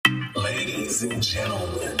Ladies and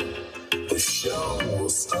gentlemen, the show will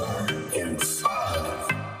start in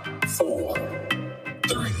 5, 4,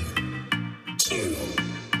 3, 2,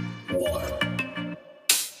 1.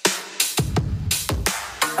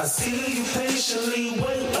 I see you patiently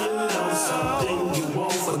waiting on something you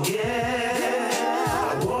won't forget.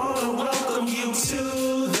 I want to welcome you to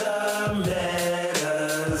the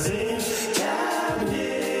Medicine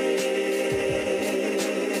Cabinet.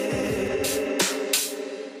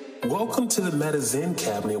 Welcome to the Medicine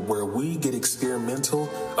Cabinet, where we get experimental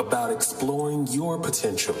about exploring your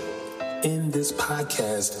potential. In this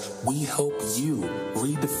podcast, we help you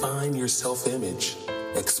redefine your self-image,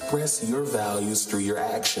 express your values through your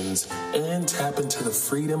actions, and tap into the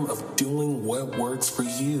freedom of doing what works for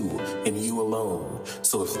you and you alone.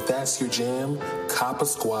 So if that's your jam, cop a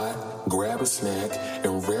squat, grab a snack,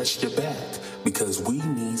 and rest your back, because we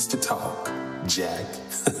needs to talk, Jack.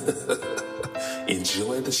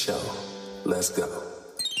 Enjoy the show. Let's go.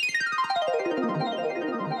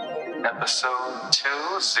 Episode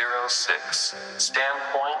 206.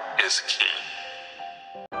 Standpoint is key.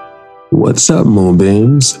 What's up,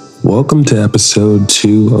 Moonbeams? Welcome to episode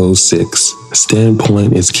 206.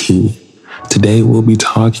 Standpoint is key. Today we'll be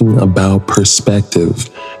talking about perspective.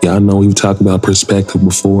 Y'all know we've talked about perspective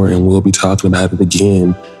before, and we'll be talking about it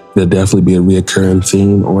again. There'll definitely be a reoccurring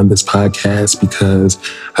theme on this podcast because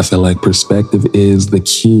I feel like perspective is the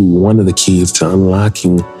key, one of the keys to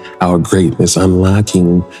unlocking our greatness,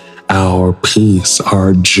 unlocking our peace,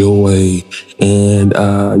 our joy, and,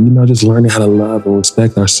 just learning how to love and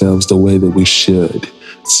respect ourselves the way that we should.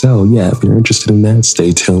 So, yeah, if you're interested in that,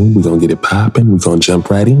 stay tuned. We're going to get it popping. We're going to jump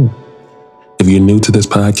right in. If you're new to this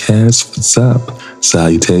podcast, what's up?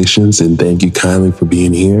 Salutations, and thank you kindly for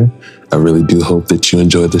being here. I really do hope that you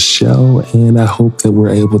enjoyed the show, and I hope that we're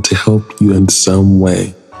able to help you in some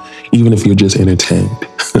way, even if you're just entertained.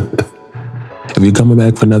 If you're coming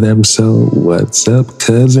back for another episode, what's up,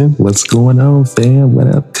 cousin? What's going on, fam? What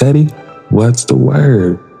up, Cuddy? What's the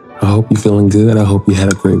word? I hope you're feeling good. I hope you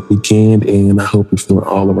had a great weekend, and I hope you're feeling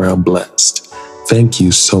all around blessed. Thank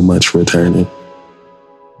you so much for returning.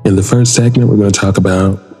 In the first segment, we're going to talk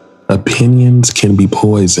about opinions can be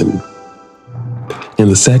poison. In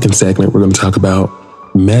the second segment, we're going to talk about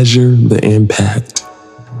measure the impact.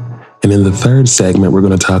 And in the third segment, we're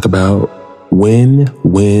going to talk about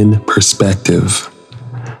win-win perspective.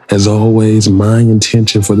 As always, my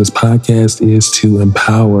intention for this podcast is to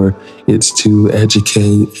empower, it's to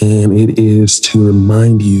educate, and it is to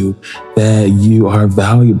remind you that you are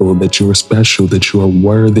valuable, that you are special, that you are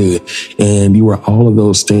worthy, and you are all of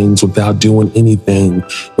those things without doing anything,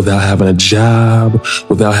 without having a job,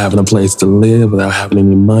 without having a place to live, without having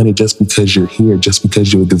any money, just because you're here, just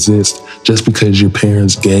because you exist, just because your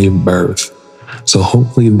parents gave birth. So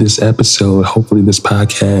hopefully this episode, hopefully this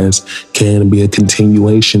podcast can be a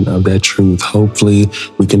continuation of that truth. Hopefully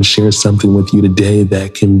we can share something with you today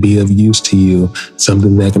that can be of use to you,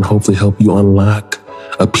 something that can hopefully help you unlock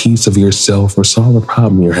a piece of yourself or solve a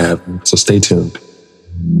problem you're having. So stay tuned.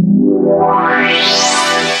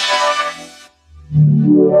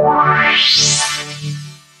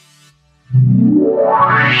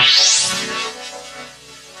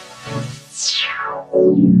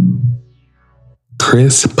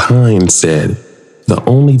 Chris Pine said, "The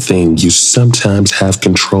only thing you sometimes have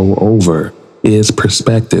control over is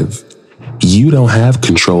perspective. You don't have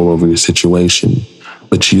control over your situation,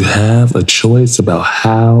 but you have a choice about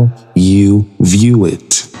how you view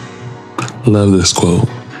it." Love this quote.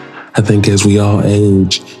 I think as we all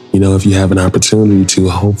age, if you have an opportunity to,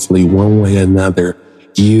 hopefully one way or another,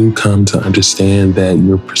 you come to understand that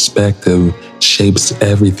your perspective shapes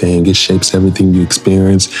everything. It shapes everything you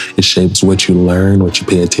experience. It shapes what you learn, what you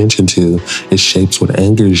pay attention to. It shapes what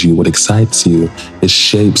angers you, what excites you. It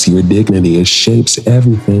shapes your dignity. It shapes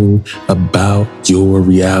everything about your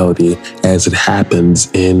reality as it happens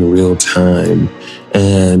in real time.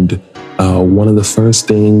 And one of the first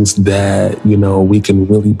things that, we can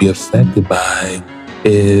really be affected by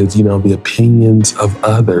is, the opinions of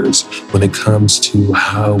others when it comes to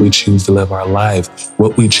how we choose to live our life,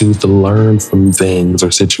 what we choose to learn from things or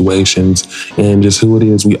situations, and just who it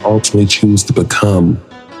is we ultimately choose to become.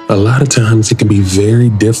 A lot of times it can be very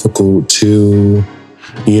difficult to,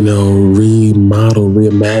 remodel,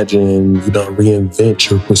 reimagine, reinvent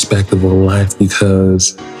your perspective on life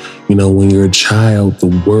because, when you're a child, the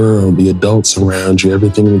world, the adults around you,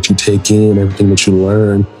 everything that you take in, everything that you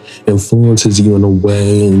learn influences you in a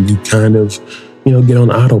way, and you kind of, get on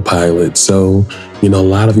autopilot. So, a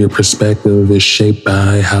lot of your perspective is shaped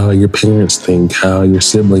by how your parents think, how your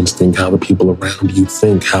siblings think, how the people around you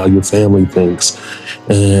think, how your family thinks.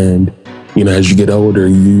 And As you get older,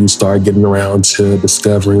 you start getting around to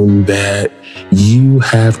discovering that you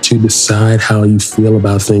have to decide how you feel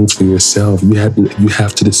about things for yourself. You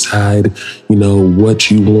have to decide,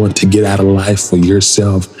 what you want to get out of life for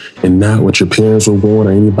yourself and not what your parents will want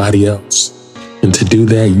or anybody else. And to do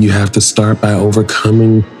that, you have to start by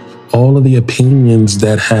overcoming all of the opinions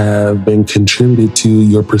that have been contributed to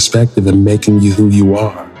your perspective and making you who you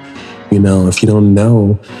are. If you don't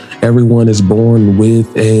know, everyone is born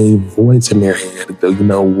with a voice in their head.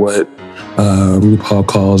 What RuPaul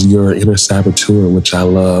calls your inner saboteur, which I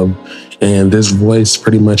love. And this voice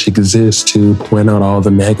pretty much exists to point out all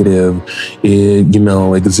the negative. It,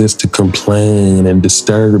 exists to complain and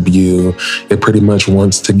disturb you. It pretty much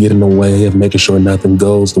wants to get in the way of making sure nothing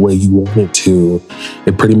goes the way you want it to.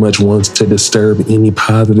 It pretty much wants to disturb any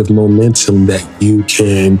positive momentum that you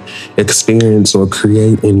can experience or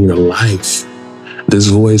create in your life. This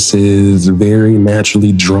voice is very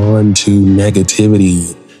naturally drawn to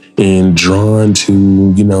negativity and drawn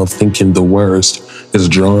to, thinking the worst, is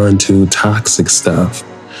drawn to toxic stuff.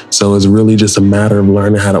 So it's really just a matter of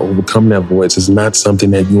learning how to overcome that voice. It's not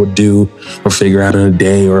something that you would do or figure out in a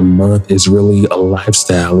day or a month. It's really a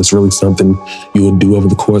lifestyle. It's really something you would do over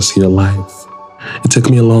the course of your life. It took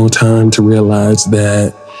me a long time to realize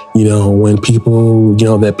that, when people,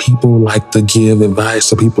 that people like to give advice,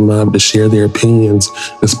 so people love to share their opinions,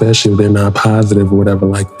 especially if they're not positive or whatever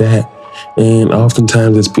like that. And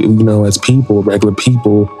oftentimes, as people, regular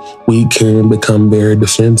people, we can become very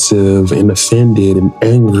defensive and offended and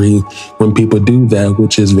angry when people do that,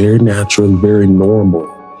 which is very natural and very normal.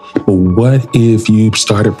 But what if you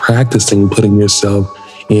started practicing putting yourself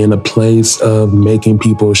in a place of making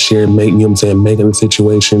people share, making the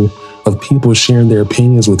situation of people sharing their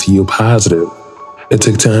opinions with you positive? It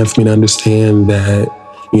took time for me to understand that,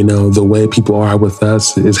 the way people are with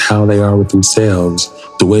us is how they are with themselves.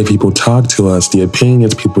 The way people talk to us, the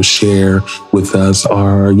opinions people share with us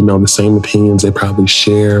are, the same opinions they probably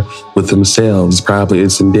share with themselves.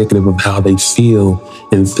 It's indicative of how they feel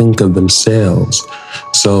and think of themselves.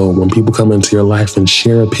 So when people come into your life and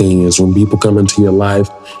share opinions, when people come into your life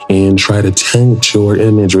and try to taint your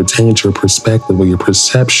image or taint your perspective or your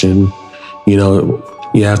perception,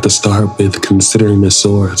 you have to start with considering the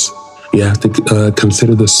source. You have to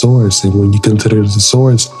consider the source. And when you consider the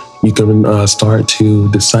source, you can start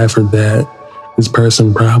to decipher that this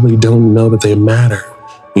person probably don't know that they matter.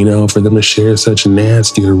 For them to share such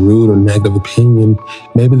nasty or rude or negative opinion,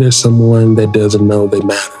 maybe there's someone that doesn't know they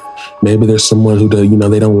matter. Maybe there's someone who, they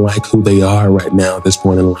don't like who they are right now at this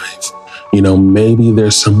point in life. Maybe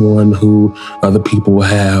there's someone who other people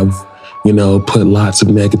have, put lots of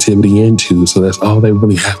negativity into. So that's all they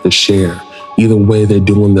really have to share. Either way, they're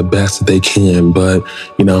doing the best that they can. But,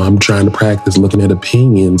 I'm trying to practice looking at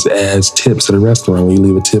opinions as tips at a restaurant. When you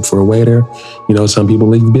leave a tip for a waiter, some people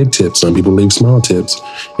leave big tips, some people leave small tips.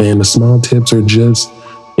 And the small tips are just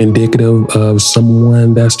indicative of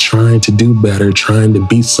someone that's trying to do better, trying to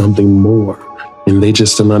be something more. And they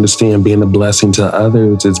just don't understand being a blessing to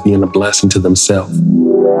others is being a blessing to themselves.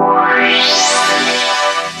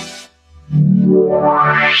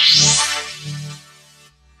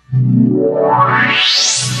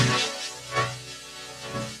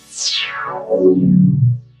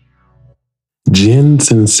 Jen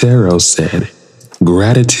Sincero said,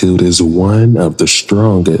 "Gratitude is one of the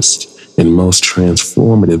strongest and most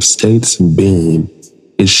transformative states of being.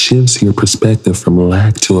 It shifts your perspective from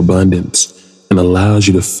lack to abundance and allows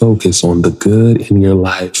you to focus on the good in your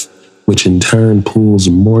life, which in turn pulls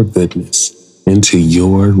more goodness into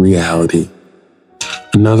your reality."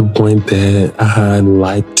 Another point that I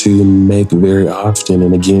like to make very often,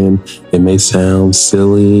 and again, it may sound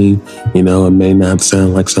silly, it may not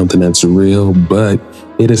sound like something that's real, but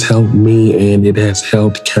it has helped me and it has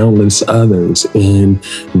helped countless others. And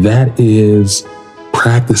that is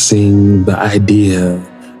practicing the idea,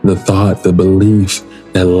 the thought, the belief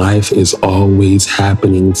that life is always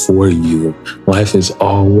happening for you. Life is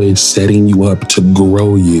always setting you up to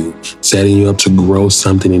grow you, setting you up to grow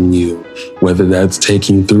something in you, whether that's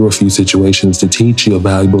taking you through a few situations to teach you a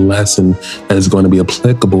valuable lesson that is going to be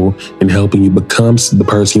applicable in helping you become the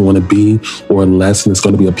person you want to be, or a lesson that's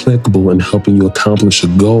going to be applicable in helping you accomplish a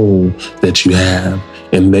goal that you have.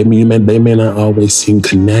 And they may not always seem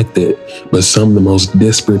connected, but some of the most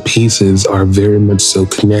disparate pieces are very much so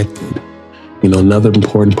connected. Another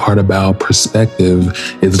important part about perspective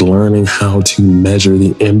is learning how to measure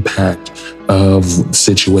the impact of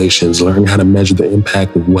situations, learning how to measure the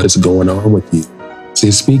impact of what is going on with you.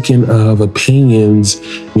 See, speaking of opinions,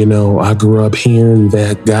 I grew up hearing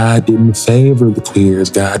that God didn't favor the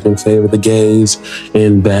queers, God didn't favor the gays,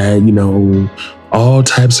 and that, all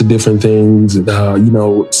types of different things.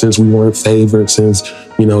 Since we weren't favored, since,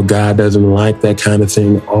 God doesn't like that kind of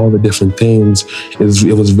thing, all the different things,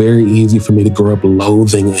 it was very easy for me to grow up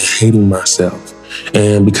loathing and hating myself.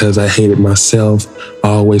 And because I hated myself, I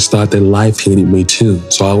always thought that life hated me too.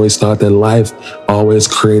 So I always thought that life always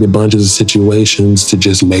created bunches of situations to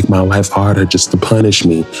just make my life harder, just to punish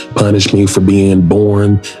me for being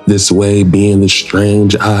born this way, being this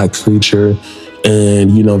strange, odd creature.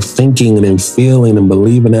 And, thinking and feeling and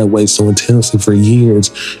believing that way so intensely for years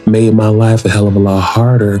made my life a hell of a lot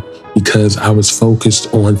harder, because I was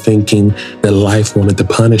focused on thinking that life wanted to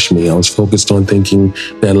punish me. I was focused on thinking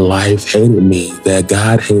that life hated me, that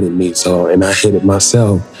God hated me. And I hated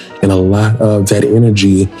myself. And a lot of that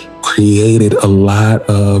energy created a lot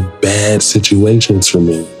of bad situations for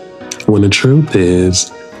me. When the truth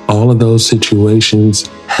is, all of those situations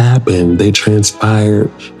happened. They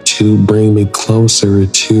transpired to bring me closer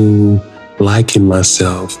to liking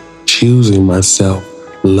myself, choosing myself,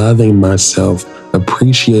 loving myself,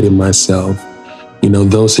 appreciating myself.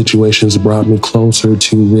 Those situations brought me closer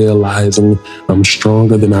to realizing I'm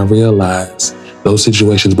stronger than I realized. Those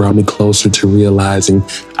situations brought me closer to realizing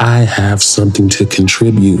I have something to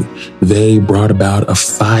contribute. They brought about a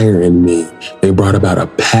fire in me. They brought about a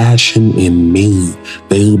passion in me.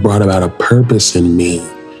 They brought about a purpose in me.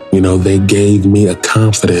 They gave me a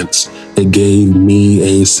confidence. They gave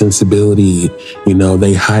me a sensibility.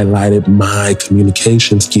 They highlighted my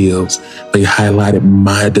communication skills. They highlighted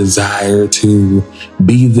my desire to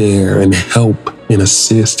be there and help and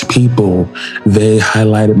assist people. They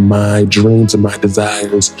highlighted my dreams and my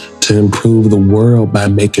desires to improve the world by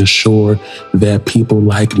making sure that people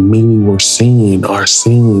like me were seen, are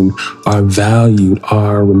valued,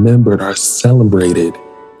 are remembered, are celebrated.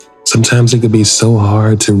 Sometimes it could be so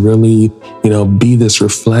hard to really, be this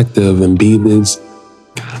reflective and be this.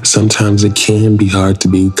 Sometimes it can be hard to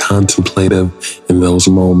be contemplative in those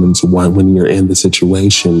moments when you're in the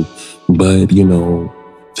situation. But,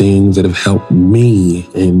 things that have helped me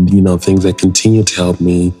and, things that continue to help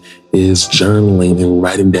me is journaling and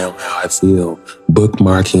writing down how I feel,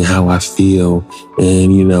 bookmarking how I feel,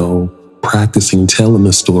 and, practicing telling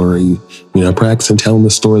the story, practicing telling the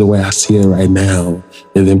story the way I see it right now,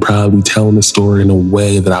 and then probably telling the story in a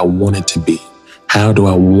way that I want it to be. How do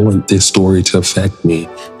I want this story to affect me?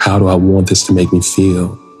 How do I want this to make me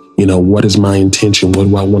feel? What is my intention? What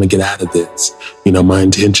do I want to get out of this? My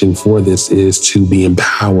intention for this is to be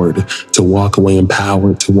empowered, to walk away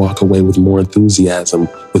empowered, to walk away with more enthusiasm,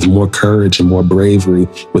 with more courage and more bravery,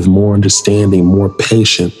 with more understanding, more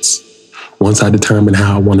patience. Once I determine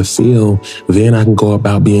how I want to feel, then I can go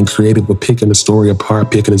about being creative with picking the story apart,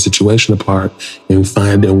 picking the situation apart, and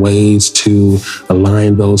finding ways to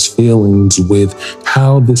align those feelings with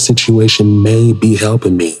how this situation may be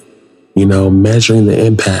helping me. Measuring the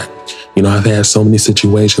impact. I've had so many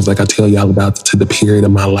situations, like I tell y'all about, to the period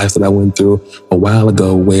of my life that I went through a while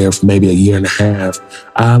ago, where for maybe a year and a half,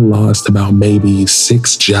 I lost about maybe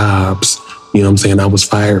 6 jobs. I was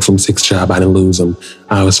fired from 6 jobs. I didn't lose them.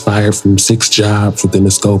 I was fired from 6 jobs within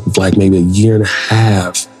the scope of like maybe a year and a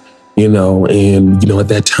half. At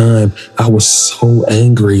that time, I was so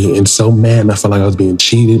angry and so mad, and I felt like I was being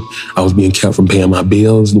cheated. I was being kept from paying my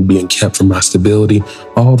bills and being kept from my stability,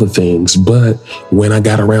 all the things. But when I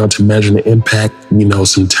got around to measuring the impact,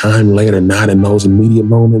 some time later, not in those immediate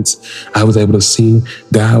moments, I was able to see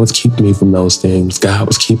God was keeping me from those things. God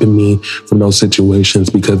was keeping me from those situations,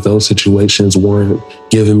 because those situations weren't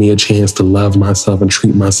giving me a chance to love myself and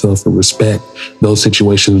treat myself with respect. Those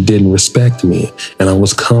situations didn't respect me, and I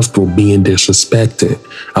was comfortable being disrespected.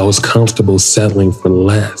 I was comfortable settling for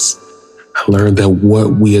less. I learned that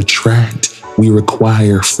what we attract, we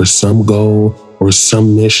require for some goal or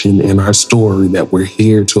some mission in our story that we're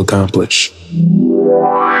here to accomplish.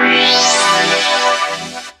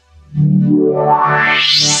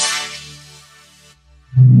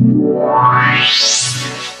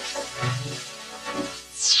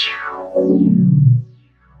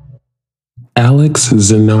 Alex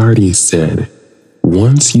Zanardi said,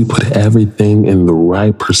 "Once you put everything in the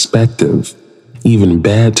right perspective, even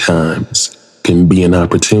bad times can be an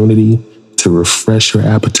opportunity to refresh your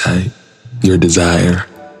appetite, your desire."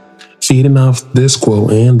 Feeding off this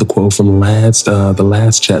quote and the quote from the last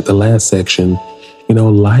section,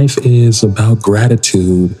 life is about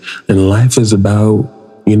gratitude, and life is about,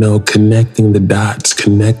 connecting the dots,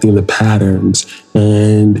 connecting the patterns,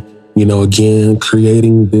 and again,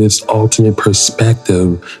 creating this ultimate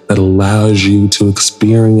perspective that allows you to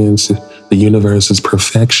experience the universe's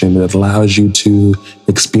perfection, that allows you to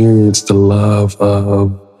experience the love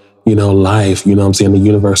of, life, the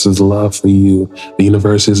universe's love for you, the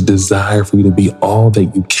universe's desire for you to be all that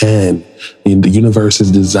you can, and the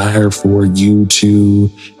universe's desire for you to,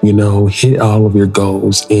 hit all of your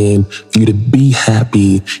goals and for you to be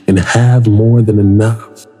happy and have more than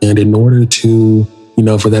enough. And in order to,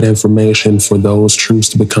 for that information, for those truths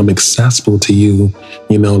to become accessible to you,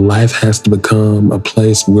 life has to become a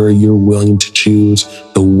place where you're willing to choose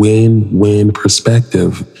the win-win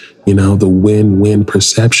perspective, the win-win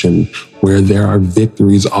perception, where there are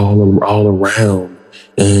victories all around,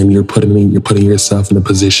 and you're putting yourself in a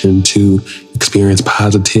position to experience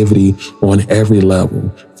positivity on every level,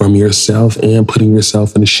 from yourself and putting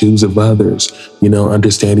yourself in the shoes of others,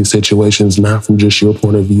 understanding situations not from just your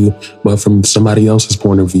point of view, but from somebody else's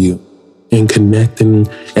point of view, and connecting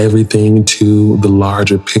everything to the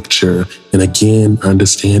larger picture. And again,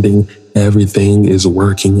 understanding everything is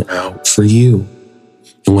working out for you.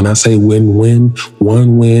 And when I say win-win,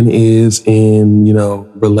 one win is in,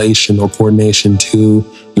 relation or coordination to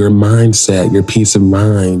your mindset, your peace of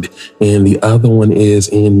mind. And the other one is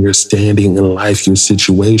in your standing in life, your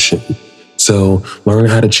situation. So learning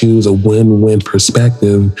how to choose a win-win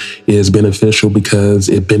perspective is beneficial because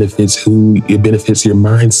it benefits your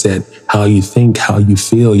mindset, how you think, how you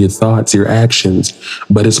feel, your thoughts, your actions.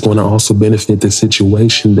 But it's going to also benefit the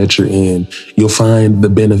situation that you're in. You'll find the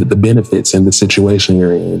benefits in the situation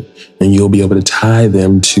you're in, and you'll be able to tie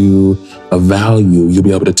them to a value. You'll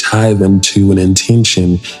be able to tie them to an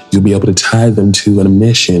intention. You'll be able to tie them to a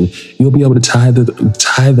mission. You'll be able to tie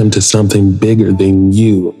them to something bigger than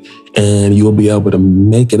you. And you'll be able to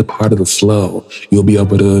make it a part of the flow. You'll be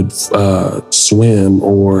able to swim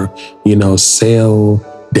or,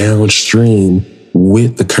 sail downstream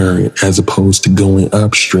with the current as opposed to going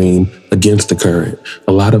upstream against the current.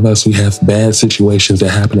 A lot of us, we have bad situations that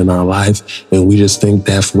happen in our life, and we just think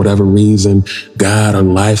that for whatever reason, God or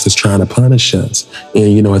life is trying to punish us.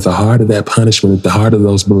 And, at the heart of that punishment, at the heart of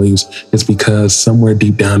those beliefs, it's because somewhere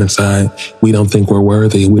deep down inside, we don't think we're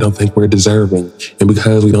worthy and we don't think we're deserving. And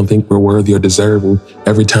because we don't think we're worthy or deserving,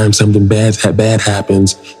 every time something bad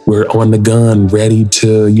happens, we're on the gun, ready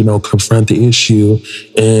to, confront the issue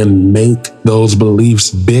and make those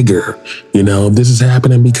beliefs bigger. This is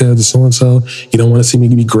happening because of so-and-so. You don't want to see me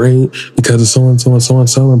be great because of so-and-so and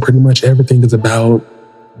so-and-so. And pretty much everything is about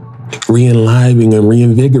re-enlivening and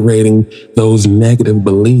reinvigorating those negative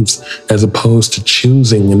beliefs, as opposed to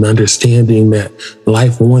choosing and understanding that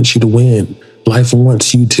life wants you to win. Life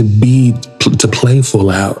wants you to play full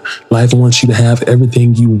out. Life wants you to have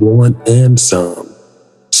everything you want and some.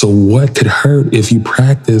 So what could hurt if you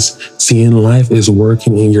practice seeing life is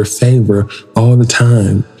working in your favor all the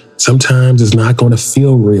time? Sometimes it's not going to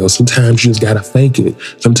feel real. Sometimes you just got to fake it.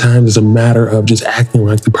 Sometimes it's a matter of just acting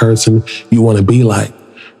like the person you want to be like.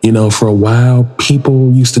 For a while,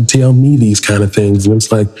 people used to tell me these kind of things, and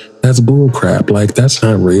it's like, that's bull crap. Like, that's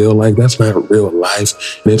not real. Like, that's not real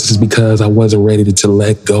life. And it's just because I wasn't ready to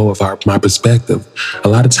let go of my perspective. A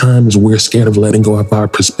lot of times we're scared of letting go of our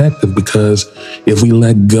perspective, because if we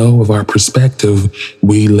let go of our perspective,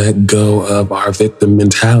 we let go of our victim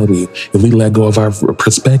mentality. If we let go of our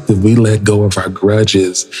perspective, we let go of our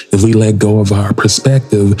grudges. If we let go of our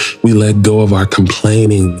perspective, we let go of our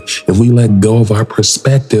complaining. If we let go of our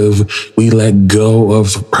perspective, we let go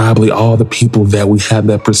of probably all the people that we have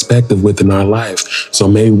that perspective within our life. So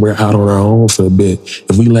maybe we're out on our own for a bit.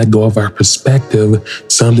 If we let go of our perspective,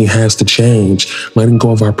 something has to change. Letting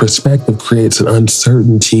go of our perspective creates an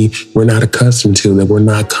uncertainty we're not accustomed to, that we're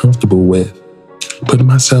not comfortable with. Putting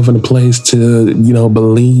myself in a place to,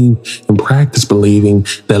 believe and practice believing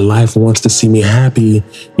that life wants to see me happy,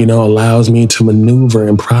 allows me to maneuver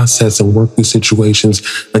and process and work through situations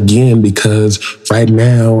again, because right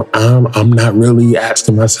now I'm not really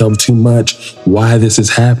asking myself too much why this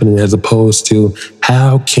is happening, as opposed to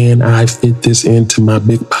how can I fit this into my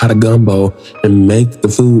big pot of gumbo and make the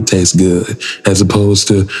food taste good, as opposed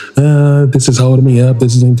to, this is holding me up.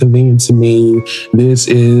 This is inconvenient to me. This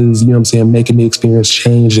is, making me experience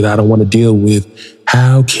change that I don't want to deal with.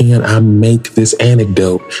 How can I make this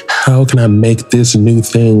anecdote? How can I make this new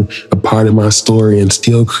thing a part of my story and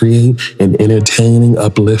still create an entertaining,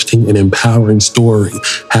 uplifting, and empowering story?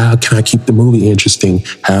 How can I keep the movie interesting?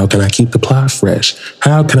 How can I keep the plot fresh?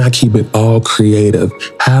 How can I keep it all creative?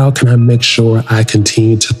 How can I make sure I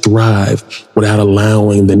continue to thrive without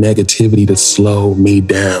allowing the negativity to slow me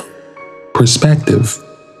down? Perspective.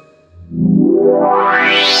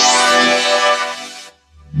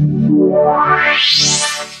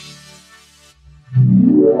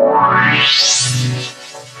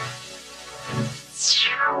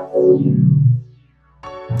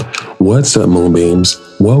 What's up, Moonbeams?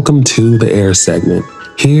 Welcome to the Air segment.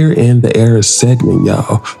 Here in the Era segment,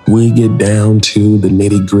 y'all, we get down to the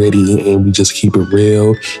nitty gritty and we just keep it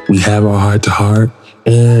real. We have our heart to heart.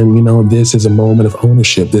 And, this is a moment of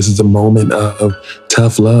ownership. This is a moment of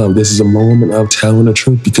tough love. This is a moment of telling the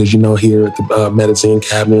truth because, here at the Medicine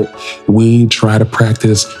Cabinet, we try to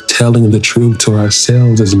practice telling the truth to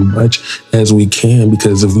ourselves as much as we can,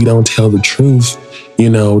 because if we don't tell the truth,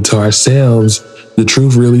 to ourselves, the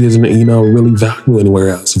truth really isn't, really valuable anywhere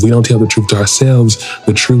else. If we don't tell the truth to ourselves,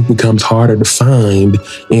 the truth becomes harder to find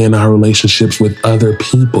in our relationships with other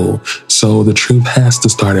people. So the truth has to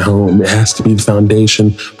start at home. It has to be the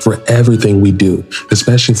foundation for everything we do,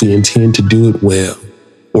 especially if we intend to do it well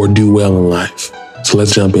or do well in life. So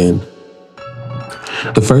let's jump in.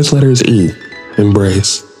 The first letter is E,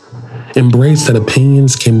 embrace. Embrace that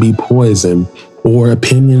opinions can be poison or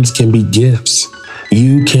opinions can be gifts.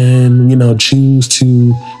 You can, choose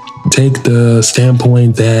to take the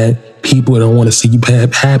standpoint that people don't want to see you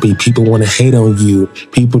happy. People want to hate on you.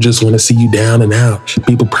 People just want to see you down and out.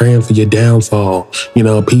 People praying for your downfall.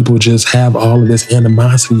 People just have all of this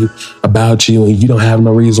animosity about you and you don't have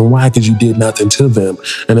no reason why because you did nothing to them.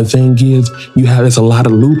 And the thing is, there's a lot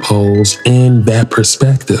of loopholes in that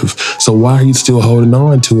perspective. So why are you still holding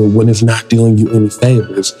on to it when it's not doing you any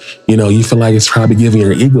favors? You feel like it's probably giving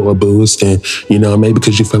your ego a boost and, maybe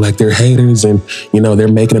because you feel like they're haters and, they're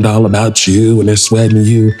making it all about you and they're sweating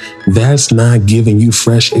you. That's not giving you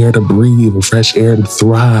fresh air to breathe and fresh air to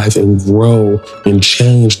thrive and grow and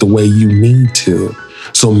change the way you need to.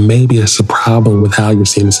 So maybe it's a problem with how you're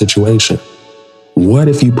seeing the situation. What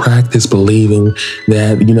if you practice believing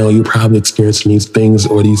that, you're probably experiencing these things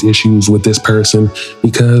or these issues with this person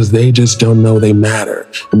because they just don't know they matter.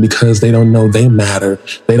 And because they don't know they matter,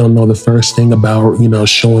 they don't know the first thing about,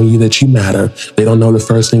 showing you that you matter. They don't know the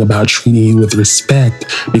first thing about treating you with respect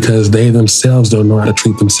because they themselves don't know how to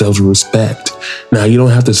treat themselves with respect. Now, you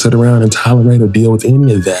don't have to sit around and tolerate or deal with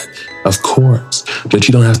any of that, of course, but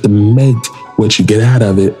you don't have to make what you get out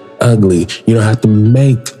of it ugly. You don't have to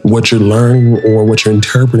make what you're learning or what you're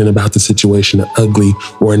interpreting about the situation ugly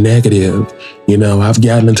or negative. I've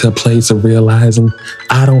gotten into a place of realizing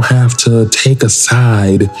I don't have to take a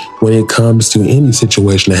side when it comes to any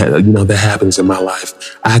situation that happens in my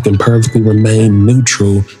life. I can perfectly remain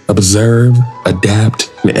neutral, observe,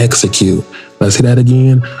 adapt, and execute. Let's say that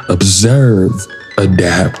again. Observe,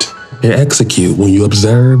 adapt, and execute. When you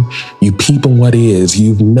observe, you peep on what is.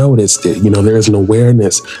 You've noticed it. There's an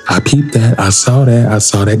awareness. I peeped that. I saw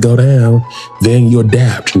that go down. Then you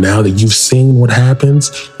adapt. Now that you've seen what happens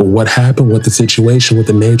or what happened, what the situation, what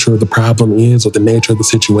the nature of the problem is, what the nature of the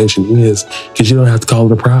situation is, because you don't have to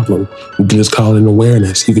call it a problem. You can just call it an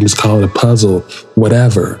awareness. You can just call it a puzzle,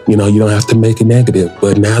 whatever. You don't have to make it negative.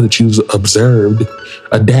 But now that you've observed,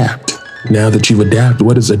 adapt. Now that you've adapted,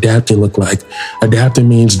 what does adapting look like? Adapting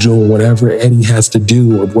means doing whatever Eddie has to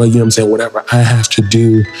do, or whatever I have to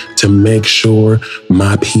do to make sure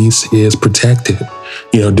my peace is protected.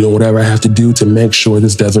 Doing whatever I have to do to make sure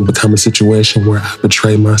this doesn't become a situation where I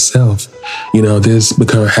betray myself. Doing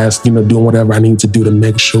whatever I need to do to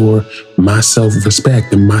make sure my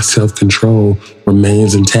self-respect and my self-control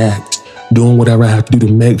remains intact. Doing whatever I have to do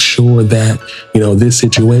to make sure that, this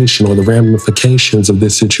situation or the ramifications of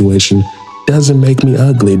this situation doesn't make me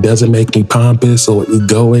ugly, doesn't make me pompous or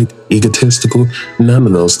egoic, egotistical, none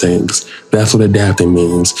of those things. That's what adapting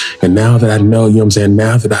means. And now that I know,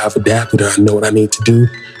 now that I've adapted and I know what I need to do,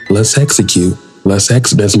 let's execute. Let's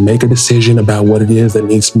make a decision about what it is that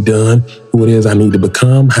needs to be done, who it is I need to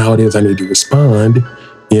become, how it is I need to respond,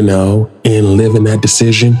 and live in that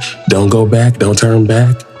decision. Don't go back, don't turn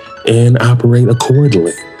back, and operate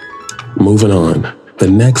accordingly. Moving on. The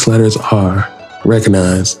next letters are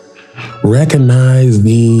recognize. Recognize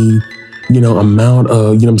the, amount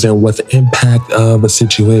of, what the impact of a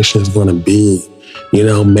situation is going to be.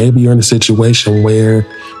 Maybe you're in a situation where,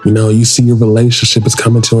 you see your relationship is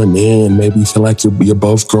coming to an end. Maybe you feel like you're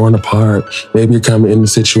both growing apart. Maybe you're coming in a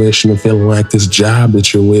situation of feeling like this job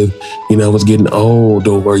that you're with, is getting old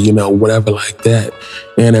or, whatever like that.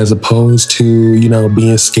 And as opposed to,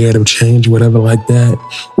 being scared of change, whatever like that,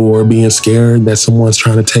 or being scared that someone's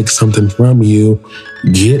trying to take something from you,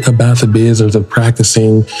 get about the business of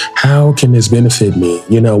practicing. How can this benefit me?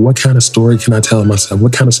 What kind of story can I tell myself?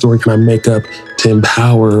 What kind of story can I make up to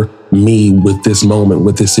empower me with this moment,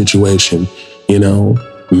 with this situation?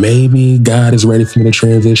 maybe God is ready for me to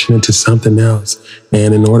transition into something else.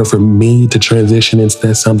 And in order for me to transition into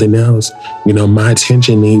that something else, my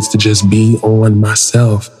attention needs to just be on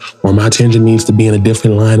myself, or my attention needs to be in a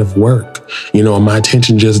different line of work. My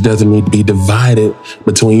attention just doesn't need to be divided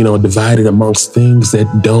between, divided amongst things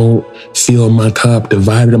that don't fill my cup,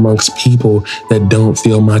 divided amongst people that don't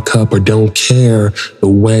fill my cup or don't care the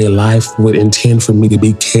way life would intend for me to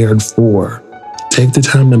be cared for. Take the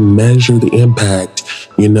time to measure the impact,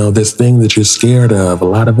 this thing that you're scared of. A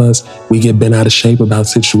lot of us, we get bent out of shape about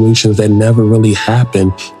situations that never really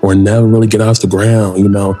happen or never really get off the ground,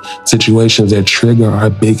 situations that trigger our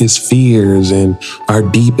biggest fears and our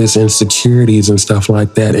deepest insecurities and stuff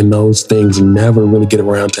like that. And those things never really get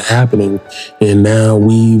around to happening. And now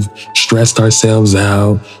we've stressed ourselves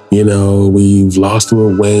out, we've lost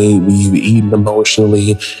our weight, we've eaten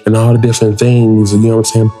emotionally and all the different things,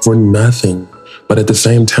 for nothing. But at the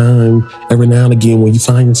same time, every now and again, when you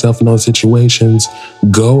find yourself in those situations,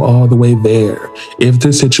 go all the way there. If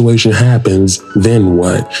this situation happens, then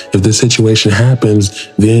what? If this situation happens,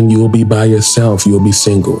 then you will be by yourself. You will be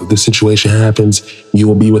single. If this situation happens, you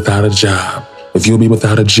will be without a job. If you'll be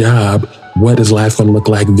without a job, what is life going to look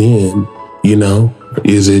like then?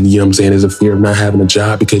 Is it, is it fear of not having a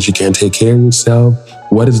job because you can't take care of yourself?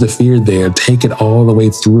 What is the fear there? Take it all the way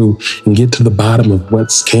through and get to the bottom of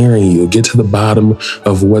what's scaring you. Get to the bottom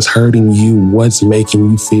of what's hurting you, what's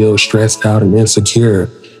making you feel stressed out and insecure,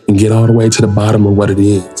 and get all the way to the bottom of what it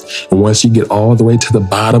is. And once you get all the way to the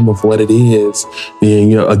bottom of what it is,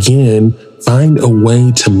 then, again, find a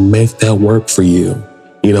way to make that work for you.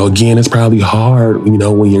 Again, it's probably hard,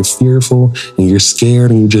 when you're fearful and you're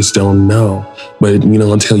scared and you just don't know. But,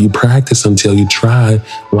 until you practice, until you try,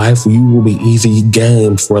 you will be easy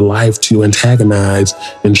game for life to antagonize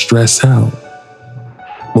and stress out.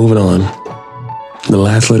 Moving on. The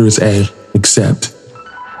last letter is A, accept.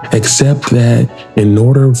 Accept that in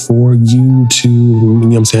order for you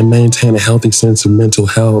to, maintain a healthy sense of mental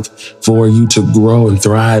health, for you to grow and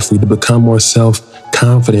thrive, for you to become more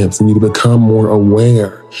self-confident, for you to become more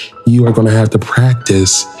aware, you are going to have to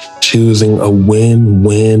practice choosing a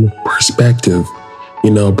win-win perspective.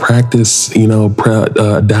 Practice,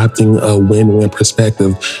 adopting a win-win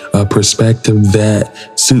perspective, a perspective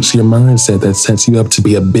that suits your mindset, that sets you up to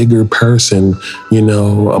be a bigger person,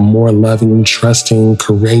 a more loving, trusting,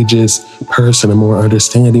 courageous person, a more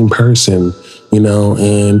understanding person,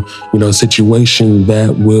 a situation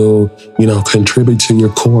that will, contribute to your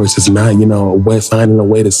course. It's not, finding a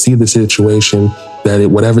way to see the situation,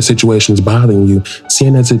 whatever situation is bothering you,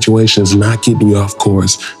 seeing that situation is not getting you off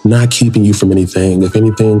course, not keeping you from anything. If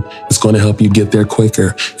anything, it's going to help you get there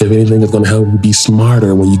quicker. If anything, it's going to help you be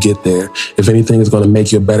smarter when you get there. If anything, it's going to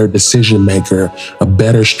make you a better decision maker, a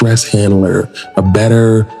better stress handler, a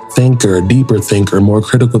better thinker, a deeper thinker, more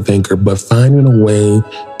critical thinker, but finding a way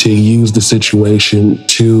to use the situation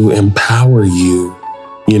to empower you,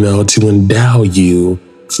 to endow you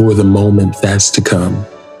for the moment that's to come.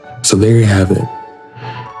 So there you have it.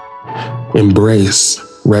 Embrace,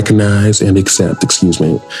 recognize, and accept,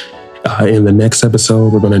 In the next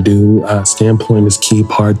episode, we're going to do Standpoint is Key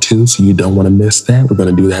Part 2, so you don't want to miss that. We're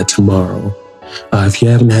going to do that tomorrow. If you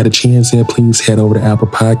haven't had a chance yet, please head over to Apple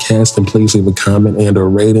Podcasts and please leave a comment and a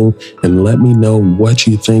rating and let me know what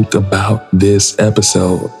you think about this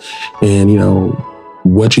episode and,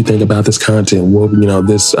 what you think about this content.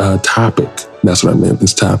 This topic. That's what I meant,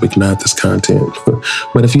 this topic, not this content.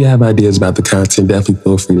 But if you have ideas about the content, definitely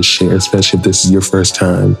feel free to share, especially if this is your first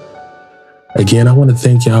time. Again, I want to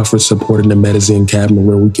thank y'all for supporting the Medicine Cabinet,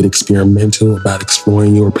 where we get experimental about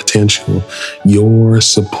exploring your potential. Your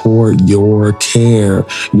support, your care,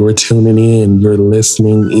 your tuning in, your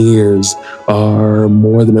listening ears are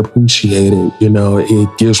more than appreciated.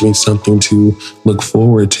 It gives me something to look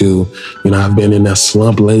forward to. I've been in a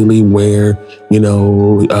slump lately where,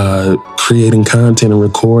 creating content and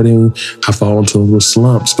recording, I fall into little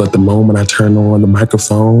slumps. But the moment I turn on the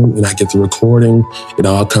microphone and I get the recording, it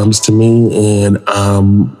all comes to me. And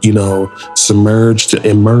I'm, submerged,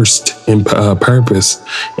 immersed in purpose,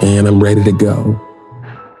 and I'm ready to go.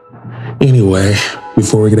 Anyway,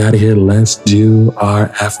 before we get out of here, let's do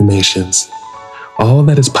our affirmations. All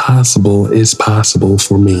that is possible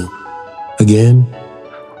for me. Again,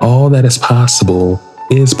 all that is possible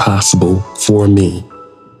for me.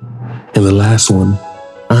 And the last one,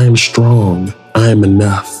 I am strong, I am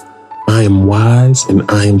enough, I am wise, and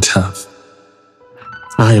I am tough.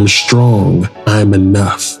 I am strong, I am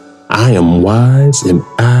enough, I am wise, and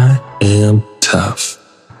I am tough.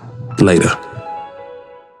 Later.